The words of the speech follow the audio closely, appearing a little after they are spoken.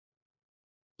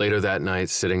Later that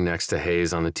night, sitting next to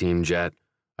Hayes on the team jet,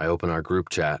 I open our group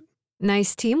chat.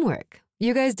 Nice teamwork.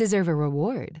 You guys deserve a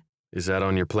reward. Is that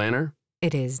on your planner?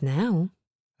 It is now.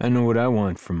 I know what I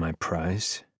want for my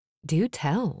prize. Do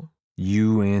tell.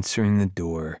 You answering the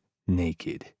door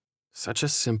naked. Such a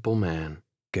simple man.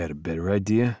 Got a better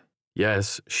idea?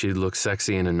 Yes, she'd look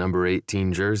sexy in a number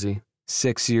 18 jersey.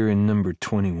 Sexier in number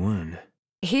 21.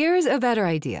 Here's a better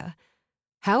idea.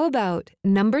 How about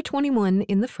number 21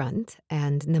 in the front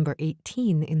and number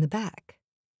 18 in the back?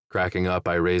 Cracking up,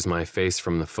 I raise my face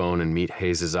from the phone and meet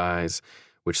Hayes' eyes,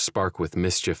 which spark with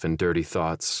mischief and dirty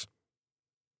thoughts.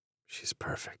 She's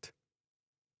perfect.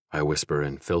 I whisper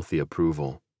in filthy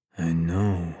approval. I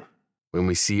know. When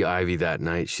we see Ivy that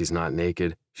night, she's not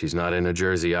naked. She's not in a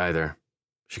jersey either.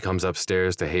 She comes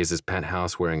upstairs to Hayes'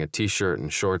 penthouse wearing a t-shirt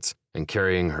and shorts and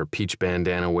carrying her peach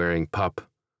bandana-wearing pup,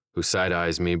 who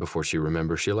side-eyes me before she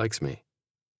remembers she likes me.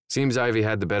 Seems Ivy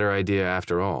had the better idea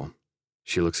after all.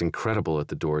 She looks incredible at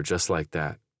the door just like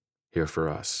that, here for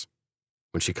us.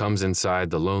 When she comes inside,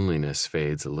 the loneliness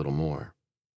fades a little more.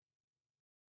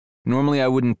 Normally I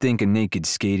wouldn't think a naked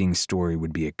skating story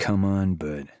would be a come-on,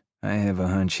 but I have a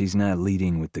hunch he's not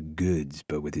leading with the goods,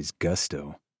 but with his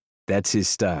gusto. That's his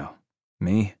style.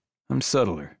 Me, I'm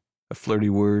subtler. A flirty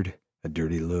word, a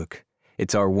dirty look.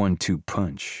 It's our 1-2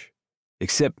 punch.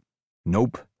 Except,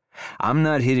 nope, I'm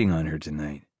not hitting on her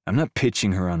tonight. I'm not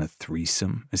pitching her on a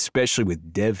threesome, especially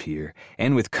with Dev here,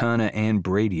 and with Kana and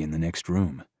Brady in the next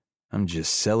room. I'm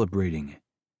just celebrating.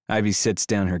 Ivy sets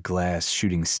down her glass,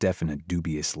 shooting Stefan a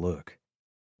dubious look.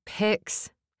 Pics.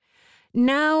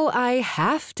 Now I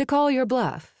have to call your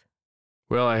bluff.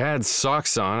 Well, I had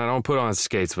socks on. I don't put on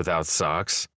skates without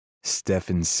socks.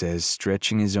 Stefan says,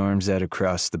 stretching his arms out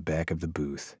across the back of the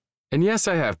booth. And yes,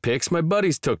 I have pics. My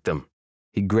buddies took them.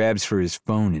 He grabs for his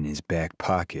phone in his back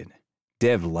pocket.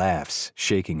 Dev laughs,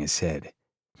 shaking his head.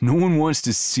 No one wants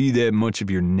to see that much of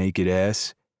your naked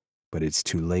ass. But it's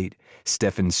too late.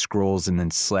 Stefan scrolls and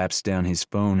then slaps down his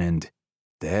phone and...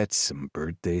 That's some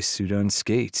birthday suit on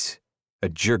skates. A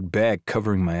jerk back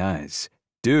covering my eyes.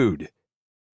 Dude.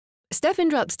 Stefan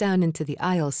drops down into the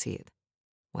aisle seat.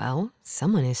 Well,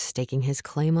 someone is staking his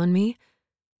claim on me.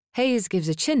 Hayes gives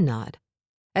a chin nod.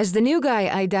 As the new guy,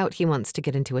 I doubt he wants to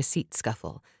get into a seat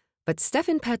scuffle, but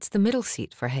Stefan pats the middle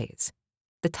seat for Hayes.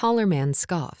 The taller man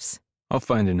scoffs. I'll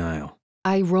find an aisle.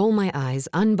 I roll my eyes,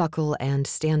 unbuckle, and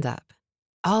stand up.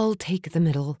 I'll take the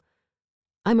middle.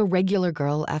 I'm a regular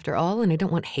girl, after all, and I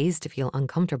don't want Hayes to feel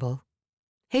uncomfortable.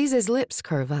 Hayes' lips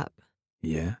curve up.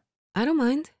 Yeah? I don't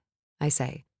mind, I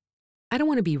say. I don't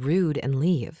want to be rude and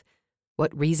leave.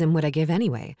 What reason would I give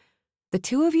anyway? The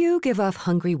two of you give off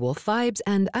hungry wolf vibes,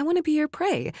 and I want to be your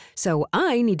prey, so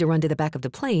I need to run to the back of the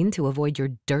plane to avoid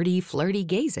your dirty, flirty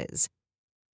gazes.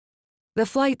 The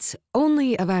flight's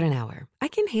only about an hour. I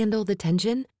can handle the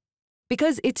tension.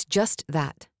 Because it's just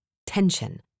that,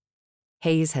 tension.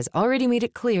 Hayes has already made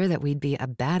it clear that we'd be a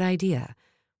bad idea.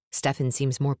 Stefan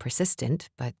seems more persistent,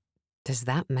 but does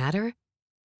that matter?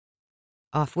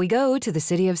 Off we go to the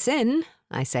city of sin,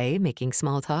 I say, making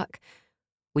small talk.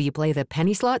 Will you play the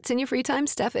penny slots in your free time,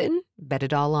 Stefan? Bet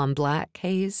it all on black,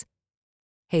 Hayes.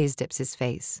 Hayes dips his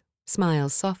face,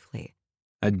 smiles softly.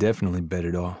 I'd definitely bet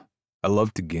it all. I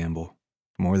love to gamble.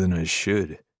 More than I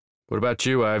should. What about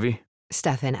you, Ivy?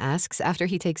 Stefan asks after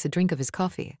he takes a drink of his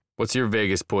coffee. What's your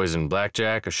Vegas poison?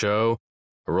 Blackjack, a show,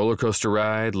 a roller coaster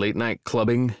ride, late night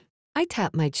clubbing? I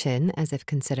tap my chin as if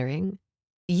considering.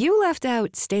 You left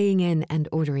out staying in and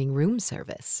ordering room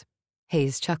service.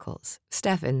 Hayes chuckles.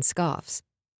 Stefan scoffs.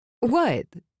 What?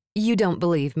 You don't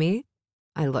believe me?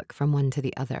 I look from one to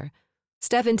the other.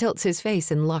 Stefan tilts his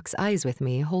face and locks eyes with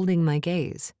me, holding my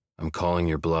gaze. I'm calling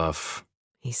your bluff,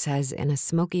 he says in a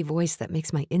smoky voice that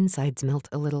makes my insides melt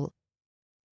a little.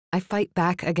 I fight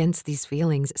back against these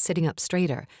feelings, sitting up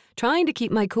straighter, trying to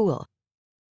keep my cool.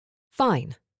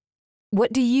 Fine.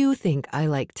 What do you think I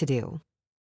like to do?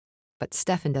 But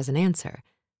Stefan doesn't answer.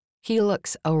 He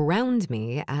looks around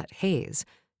me at Hayes,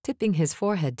 tipping his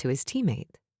forehead to his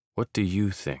teammate. What do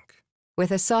you think?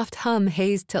 With a soft hum,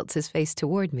 Hayes tilts his face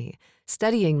toward me,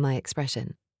 studying my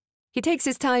expression. He takes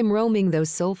his time roaming those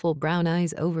soulful brown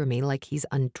eyes over me like he's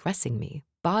undressing me,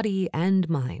 body and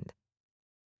mind.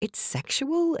 It's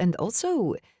sexual and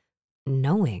also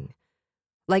knowing.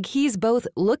 Like he's both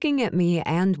looking at me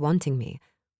and wanting me.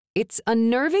 It's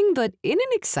unnerving, but in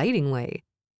an exciting way.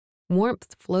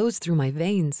 Warmth flows through my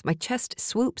veins, my chest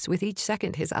swoops with each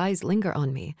second his eyes linger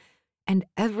on me, and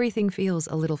everything feels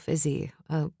a little fizzy,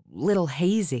 a little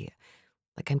hazy,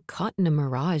 like I'm caught in a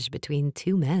mirage between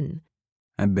two men.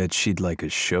 I bet she'd like a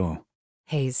show,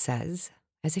 Hayes says,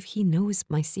 as if he knows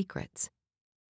my secrets.